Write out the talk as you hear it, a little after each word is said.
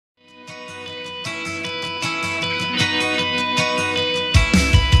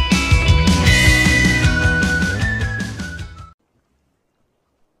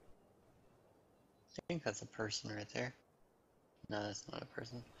that's a person right there. No, that's not a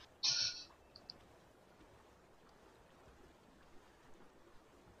person.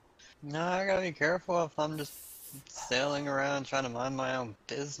 No, I gotta be careful if I'm just sailing around trying to mind my own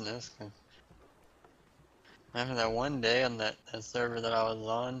business. 'Cause after that one day on that server that I was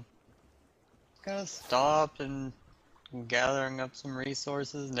on, kind of stopped and gathering up some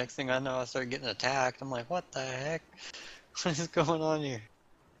resources. Next thing I know, I start getting attacked. I'm like, what the heck? What is going on here?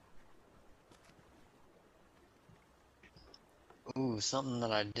 Ooh, something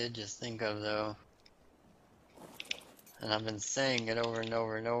that I did just think of though. And I've been saying it over and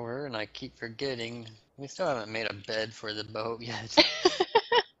over and over, and I keep forgetting. We still haven't made a bed for the boat yet.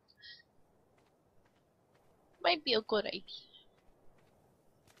 Might be a good idea.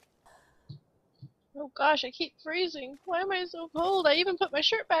 Oh gosh, I keep freezing. Why am I so cold? I even put my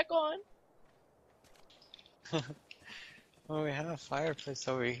shirt back on. Well, we have a fireplace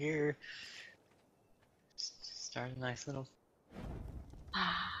over here. Start a nice little...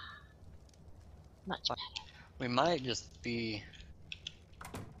 Much better. We might just be...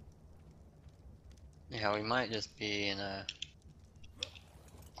 Yeah, we might just be in a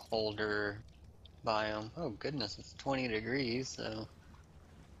colder biome. Oh goodness, it's 20 degrees, so...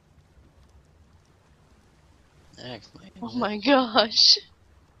 That explains Oh it. my gosh.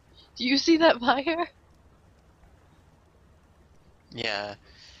 Do you see that fire? Yeah.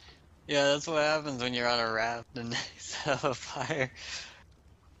 Yeah, that's what happens when you're on a raft and set up a fire.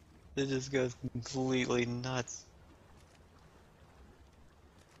 It just goes completely nuts.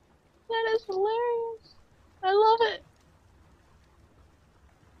 That is hilarious. I love it.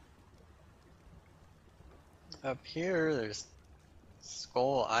 Up here, there's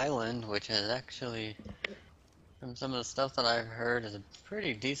Skull Island, which is actually, from some of the stuff that I've heard, is a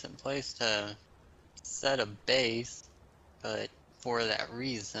pretty decent place to set a base, but for that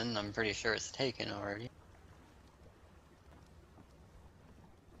reason, I'm pretty sure it's taken already.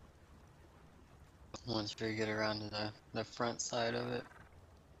 Once we get around to the front side of it.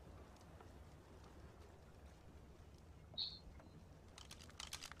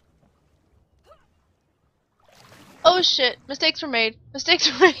 Oh shit. Mistakes were made.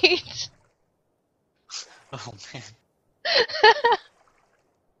 Mistakes were made. Oh man.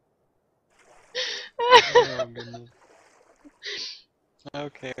 Oh goodness.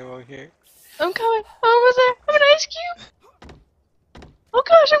 Okay, well here. I'm coming. Almost there. I'm an ice cube. Oh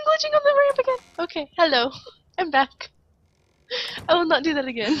gosh, I'm glitching on the ramp again. Okay, hello. I'm back. I will not do that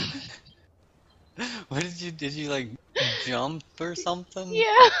again. What did you like jump or something?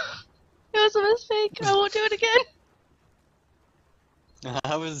 Yeah. It was a mistake. I won't do it again.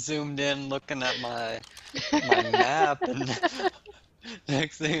 I was zoomed in looking at my map, and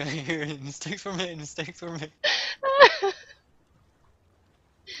next thing I hear, mistakes were made, mistakes were made.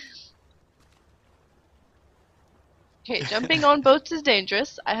 Okay, jumping on boats is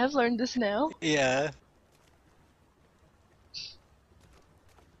dangerous. I have learned this now. Yeah.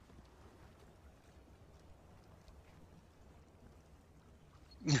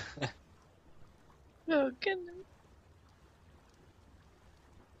 Oh goodness.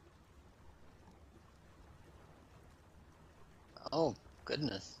 Oh,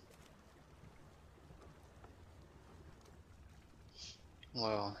 goodness.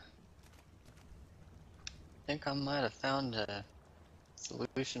 Well, I think I might have found a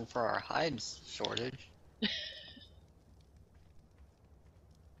solution for our hides shortage.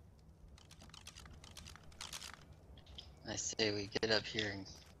 I say we get up here and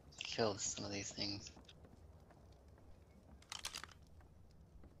kill some of these things.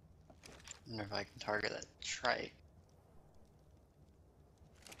 Wonder if I can target that trike.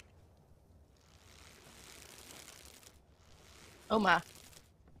 Oh my.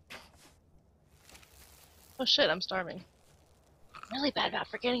 Oh shit, I'm starving. I'm really bad about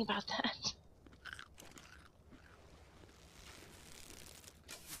forgetting about that.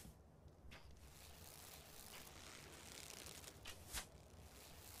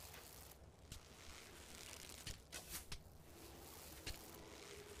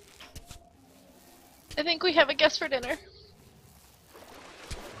 I think we have a guest for dinner.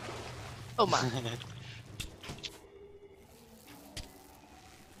 Oh my.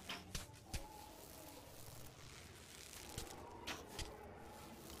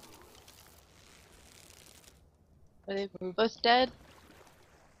 Are they both dead?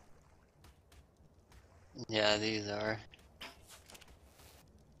 Yeah, these are.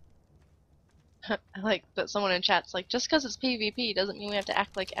 I like that someone in chat's like, just because it's PvP doesn't mean we have to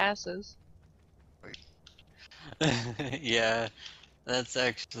act like asses. Yeah, that's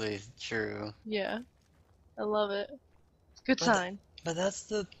actually true. Yeah. I love it. It's a good sign. But that's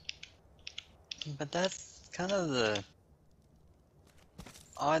kind of the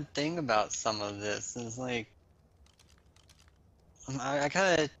odd thing about some of this is like I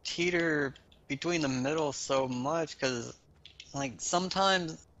kind of teeter between the middle so much because like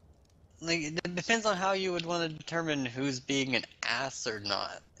sometimes like it depends on how you would want to determine who's being an ass or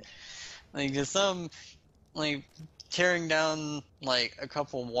not. Like just some like tearing down like a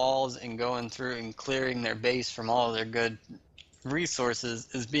couple walls and going through and clearing their base from all their good resources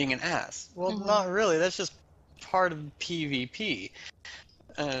is being an ass. Well, not really. That's just part of PvP.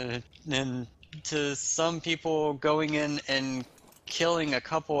 And to some people, going in and killing a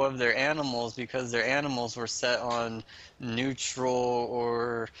couple of their animals because their animals were set on neutral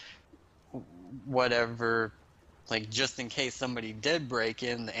or whatever, like just in case somebody did break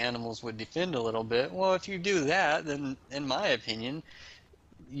in, the animals would defend a little bit. Well, if you do that, then in my opinion,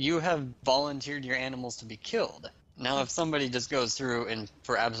 you have volunteered your animals to be killed. Now, if somebody just goes through and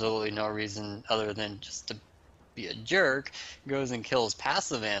for absolutely no reason other than just to be a jerk, goes and kills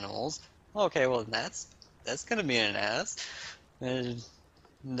passive animals, okay, well that's gonna be an ass. It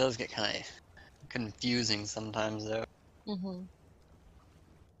does get kind of confusing sometimes, though. Mm-hmm.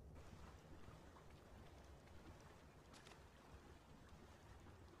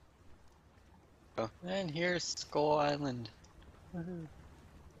 And here's Skull Island. Woohoo.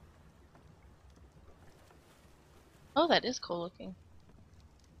 Oh, that is cool looking.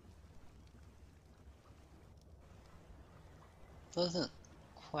 Doesn't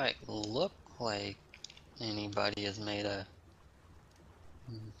quite look like anybody has made a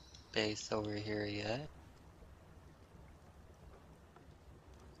base over here yet.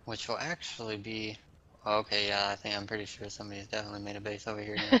 Which will actually be... Okay, yeah, I'm pretty sure somebody's definitely made a base over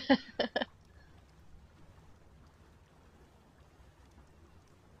here now.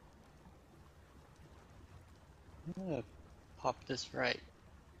 I'm gonna pop this right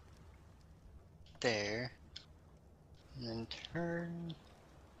there. And then turn...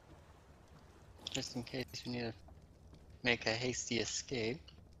 Just in case we need to make a hasty escape.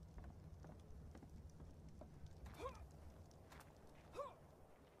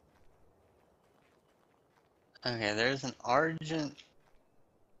 Okay, there's an Argent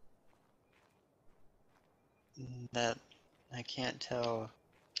that I can't tell.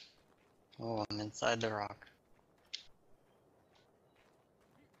 Oh, I'm inside the rock.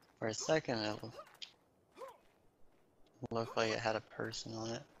 For a second, it looked like it had a person on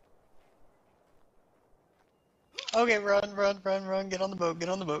it. Okay, run, run, run, run, get on the boat, get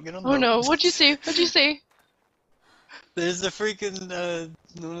on the boat, get on the boat. Oh no, what'd you see? What'd you see? There's a freaking,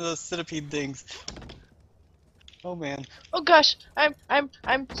 one of those centipede things. Oh man. Oh gosh, I'm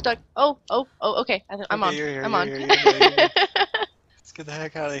stuck. Oh, okay, I'm Okay, on. you're here, I'm you're on. here, you're here, you're here. Let's get the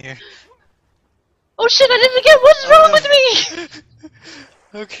heck out of here. Oh shit, I did it again! What's wrong with me?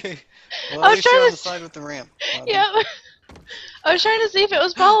 Okay. Well, I at was least you're trying on to the side with the ramp. Yeah. I was trying to see if it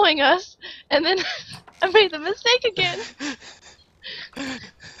was following us, and then I made the mistake again.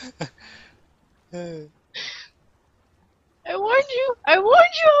 I warned you! I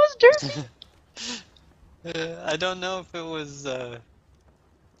warned you I was derpy! I don't know if it was, I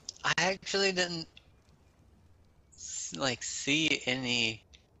actually didn't, like, see any,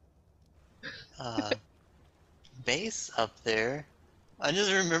 base up there. I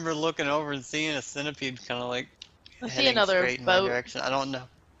just remember looking over and seeing a centipede kind of, like, I see heading another straight in my boat. direction. I don't know.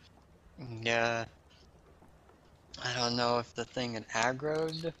 Yeah. I don't know if the thing had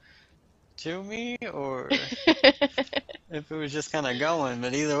aggroed to me or if it was just kind of going,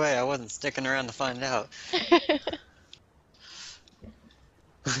 but either way, I wasn't sticking around to find out.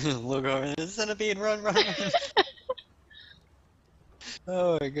 Look over, the centipede, run, run, run.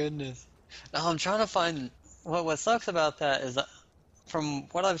 Oh my goodness. Now I'm trying to find, what sucks about that is from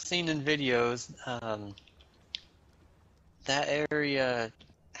what I've seen in videos, that area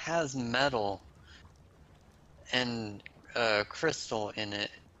has metal and crystal in it,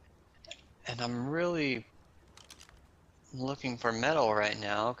 and I'm really looking for metal right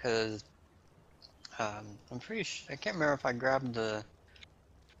now because I'm pretty sure, I can't remember if I grabbed the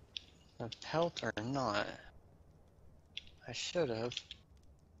pelt or not. I should have.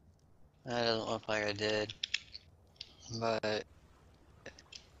 That doesn't look like I did. But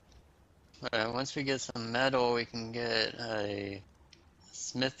once we get some metal, we can get a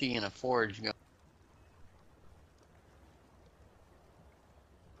smithy and a forge going.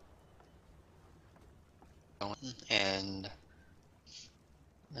 And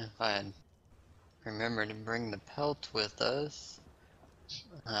if I had remembered to bring the pelt with us,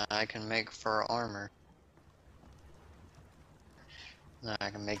 I can make fur armor.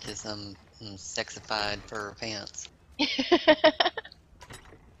 I can make you some sexified fur pants. A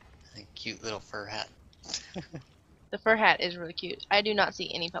cute little fur hat. The fur hat is really cute. I do not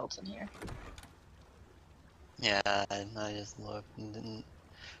see any pelts in here. Yeah, I just looked and didn't.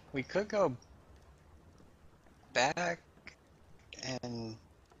 We could go back and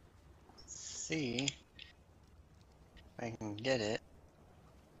see if I can get it.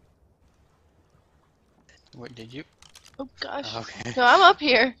 What did you? Oh gosh. Okay. No, I'm up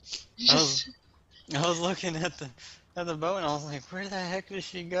here. I was Just I was looking at the boat and I was like, where the heck did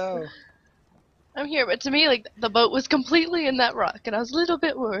she go? I'm here, but to me, like the boat was completely in that rock, and I was a little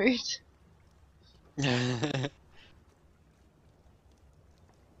bit worried.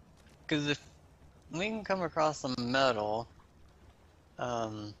 Because if we can come across some metal,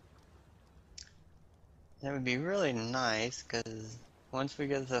 um, that would be really nice. Because once we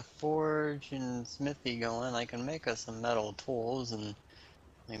get the forge and smithy going, I can make us some metal tools and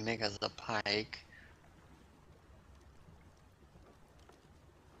like make us a pike.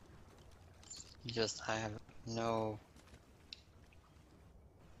 Just I have no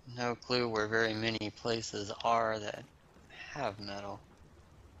clue where very many places are that have metal.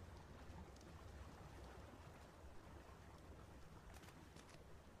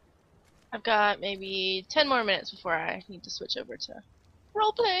 I've got maybe 10 more minutes before I need to switch over to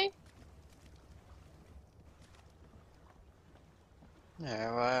roleplay.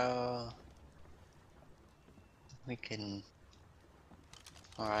 Yeah, well, we can,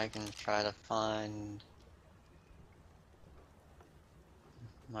 or I can try to find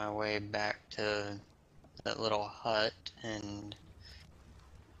my way back to that little hut, and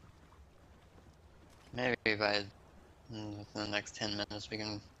maybe within the next 10 minutes we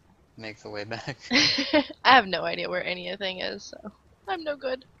can make the way back. I have no idea where anything is, so I'm no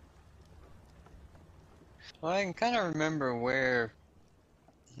good. Well, I can kind of remember where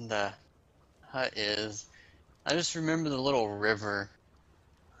the hut is. I just remember the little river.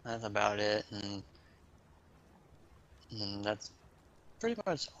 That's about it, and that's pretty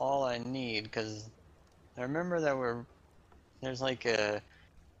much all I need, because I remember that there's like a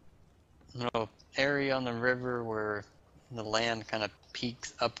little area on the river where the land kind of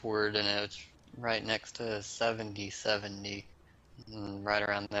peaks upward, and it's right next to 7070, and right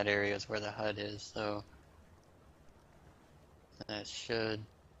around that area is where the hut is, so that should,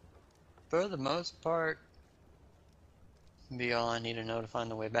 for the most part, be all I need to know to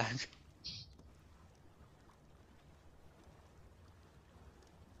find the way back.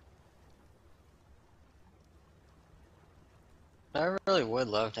 I really would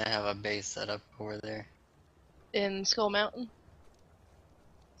love to have a base set up over there. In Skull Mountain.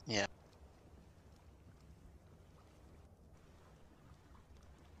 Yeah,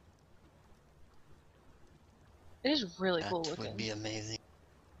 It is really that cool would looking. be amazing.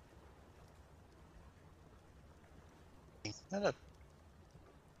 Is that a,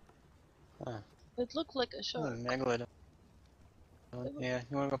 huh, It looked like a that's a shark. megalodon. Yeah,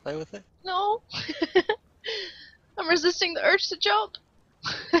 you wanna go play with it? No! I'm resisting the urge to jump!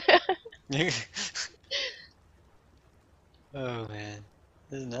 Oh man,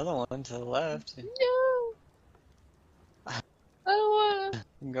 there's another one to the left. You No! I don't wanna.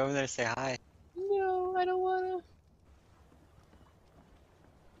 can go over there and say hi. No, I don't wanna.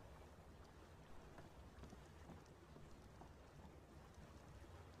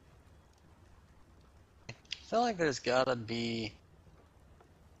 I feel like there's gotta be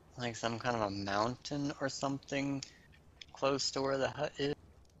like some kind of a mountain or something close to where the hut is.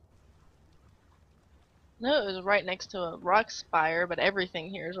 No, it was right next to a rock spire, but everything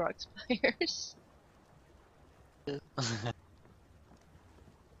here is rock spires.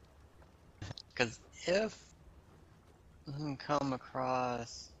 Because if we can come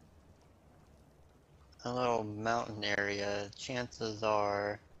across a little mountain area, chances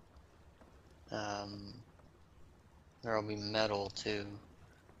are um, there'll be metal too.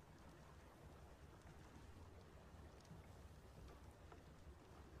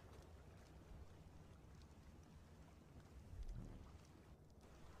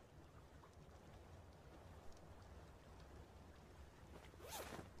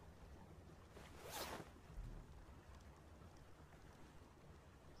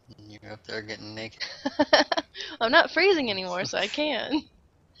 And you're up there getting naked. I'm not freezing anymore, so I can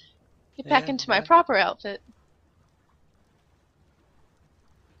get back Yeah, into my yeah. proper outfit.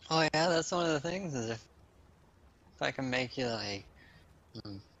 Oh yeah, that's one of the things is if I can make you like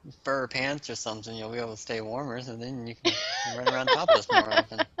mm, fur pants or something, you'll be able to stay warmer, so then you can run around topless more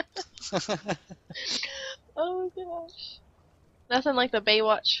often. Oh gosh. Nothing like the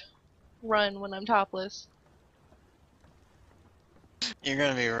Baywatch run when I'm topless. You're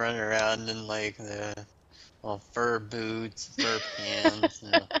gonna be running around in like little fur boots, fur pants,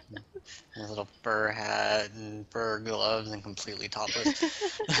 and a little fur hat and fur gloves and completely topless.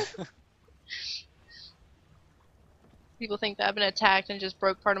 People think that I've been attacked and just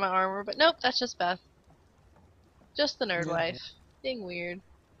broke part of my armor, but nope, that's just Beth. Just the nerd Yeah. wife. Being weird.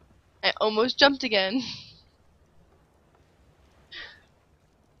 I almost jumped again.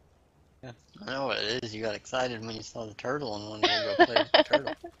 Yeah. I know what it is. You got excited when you saw the turtle and wanted to go play with the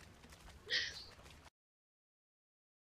turtle.